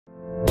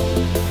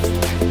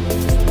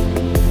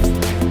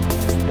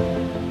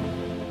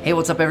Hey,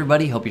 what's up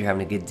everybody? Hope you're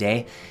having a good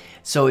day.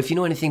 So if you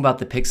know anything about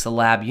the Pixel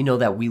Lab, you know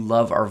that we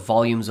love our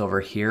volumes over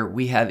here.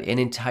 We have an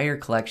entire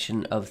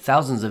collection of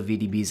thousands of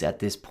VDBs at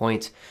this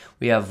point.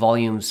 We have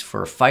volumes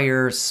for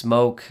fire,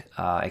 smoke,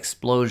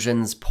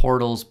 explosions,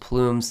 portals,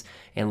 plumes,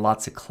 and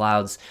lots of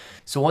clouds.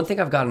 So one thing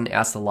I've gotten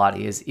asked a lot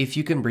is if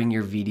you can bring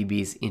your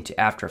VDBs into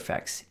After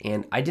Effects.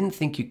 And I didn't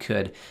think you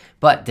could,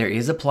 but there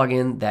is a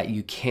plugin that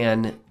you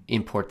can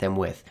import them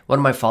with. One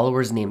of my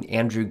followers named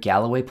Andrew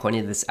Galloway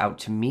pointed this out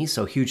to me,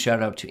 so huge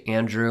shout out to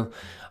Andrew.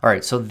 All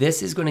right, so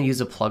this is going to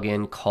use a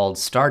plugin called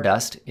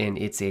Stardust, and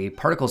it's a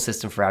particle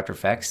system for After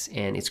Effects,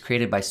 and it's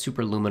created by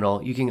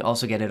Superluminal. You can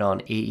also get it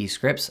on AE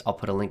Scripts. I'll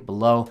put a link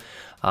below.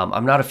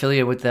 I'm not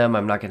affiliated with them.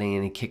 I'm not getting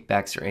any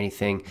kickbacks or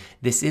anything.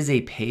 This is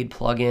a paid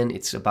plugin.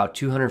 It's about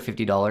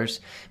 $250,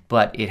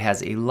 but it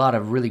has a lot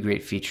of really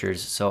great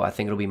features, so I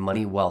think it'll be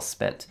money well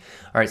spent.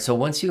 All right, so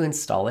once you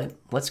install it,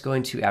 let's go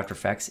into After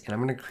Effects, and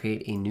I'm going to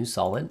create a new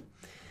solid.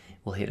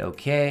 We'll hit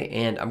OK,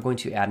 and I'm going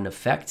to add an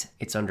effect.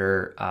 It's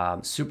under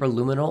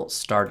Superluminal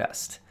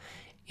Stardust,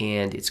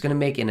 and it's going to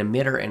make an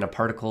emitter and a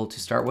particle to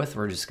start with.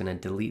 We're just going to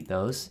delete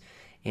those.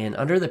 And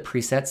under the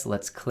presets,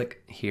 let's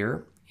click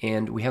here,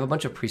 and we have a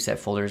bunch of preset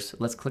folders.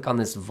 Let's click on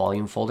this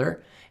volume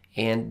folder,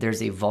 and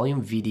there's a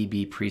volume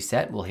VDB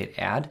preset. We'll hit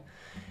add,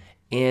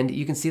 and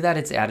you can see that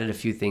it's added a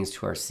few things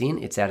to our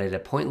scene. It's added a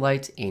point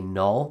light, a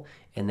null,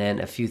 and then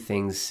a few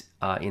things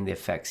in the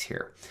effects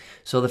here.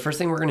 So the first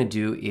thing we're going to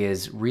do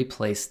is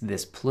replace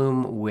this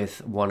plume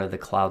with one of the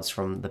clouds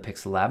from the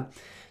Pixel Lab.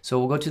 So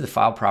we'll go to the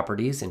file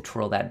properties and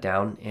twirl that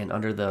down, and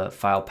under the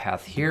file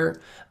path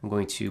here, I'm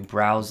going to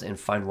browse and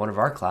find one of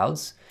our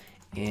clouds,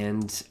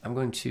 and I'm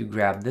going to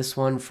grab this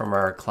one from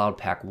our Cloud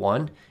Pack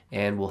 1,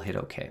 and we'll hit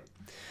OK.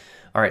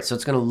 All right, so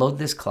it's going to load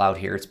this cloud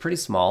here. It's pretty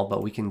small,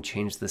 but we can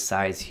change the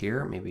size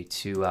here, maybe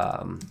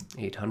to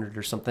 800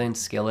 or something,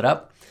 scale it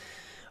up.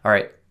 All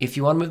right, if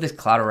you want to move this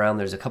cloud around,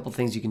 there's a couple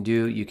things you can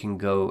do. You can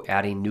go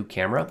add a new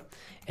camera,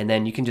 and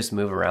then you can just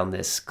move around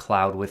this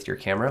cloud with your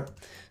camera.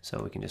 So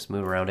we can just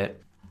move around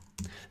it.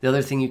 The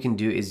other thing you can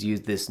do is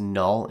use this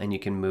null, and you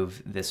can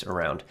move this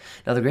around.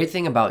 Now the great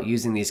thing about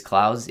using these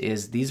clouds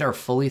is these are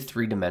fully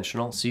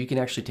three-dimensional, so you can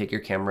actually take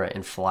your camera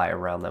and fly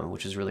around them,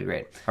 which is really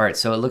great. All right,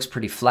 so it looks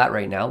pretty flat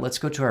right now. Let's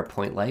go to our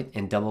point light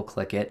and double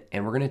click it,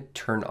 and we're going to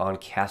turn on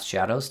cast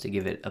shadows to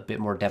give it a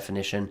bit more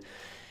definition.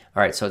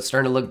 All right, so it's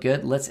starting to look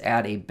good. Let's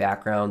add a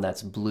background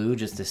that's blue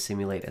just to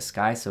simulate a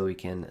sky so we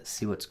can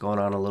see what's going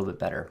on a little bit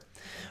better.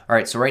 All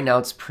right, so right now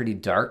it's pretty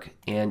dark,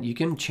 and you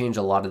can change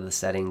a lot of the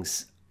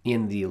settings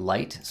in the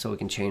light, so we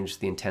can change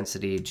the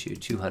intensity to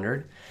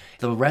 200.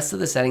 The rest of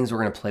the settings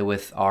we're going to play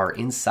with are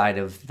inside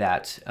of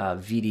that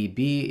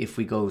VDB. If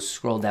we go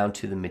scroll down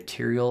to the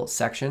material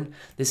section,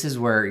 this is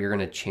where you're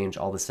going to change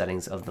all the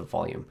settings of the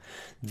volume.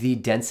 The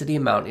density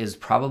amount is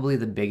probably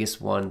the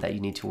biggest one that you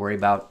need to worry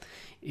about.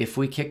 If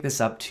we kick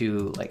this up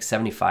to like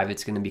 75,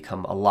 it's going to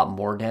become a lot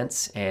more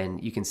dense,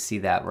 and you can see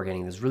that we're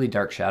getting these really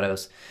dark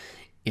shadows.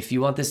 If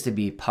you want this to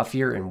be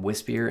puffier and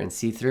wispier and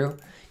see-through,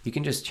 you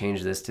can just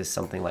change this to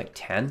something like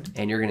 10,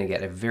 and you're going to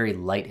get a very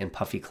light and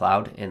puffy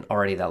cloud, and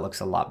already that looks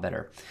a lot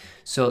better.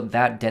 So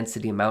that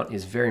density amount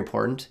is very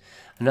important.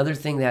 Another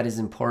thing that is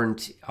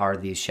important are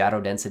these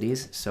shadow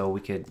densities. So we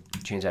could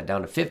change that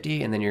down to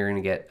 50, and then you're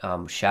going to get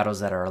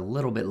shadows that are a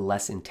little bit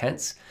less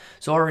intense.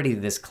 So already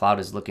this cloud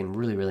is looking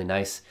really, really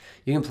nice.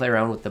 You can play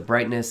around with the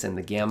brightness and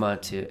the gamma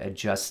to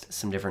adjust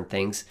some different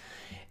things.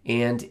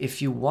 And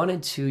if you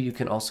wanted to, you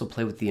can also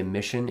play with the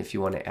emission. If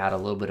you want to add a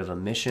little bit of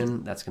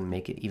emission, that's going to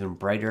make it even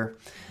brighter.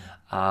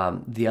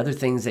 The other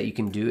things that you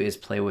can do is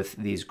play with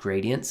these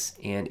gradients.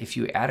 And if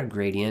you add a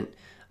gradient,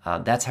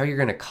 that's how you're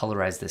going to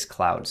colorize this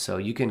cloud. So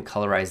you can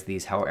colorize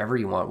these however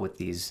you want with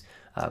these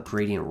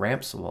gradient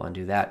ramps, so we'll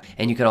undo that.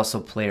 And you can also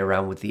play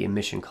around with the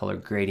emission color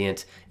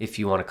gradient if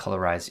you want to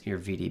colorize your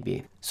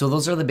VDB. So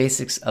those are the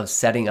basics of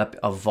setting up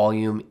a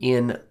volume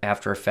in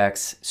After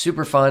Effects.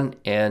 Super fun,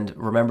 and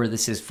remember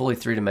this is fully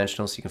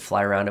three-dimensional, so you can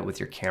fly around it with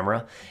your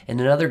camera.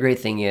 And another great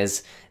thing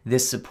is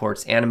this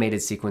supports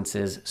animated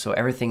sequences, so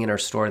everything in our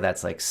store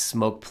that's like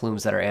smoke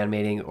plumes that are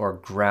animating, or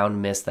ground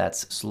mist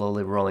that's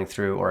slowly rolling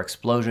through, or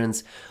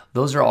explosions,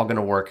 those are all going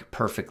to work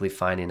perfectly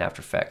fine in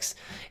After Effects.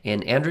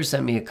 And Andrew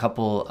sent me a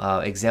couple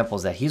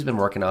examples that he's been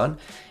working on,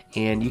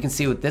 and you can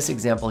see with this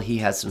example he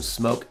has some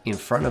smoke in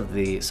front of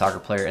the soccer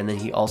player, and then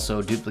he also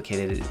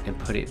duplicated it and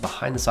put it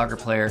behind the soccer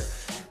player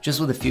just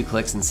with a few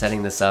clicks and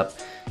setting this up.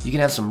 You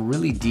can have some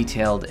really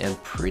detailed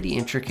and pretty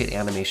intricate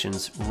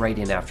animations right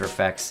in After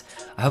Effects.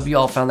 I hope you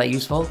all found that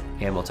useful,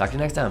 and we'll talk to you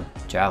next time.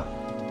 Ciao.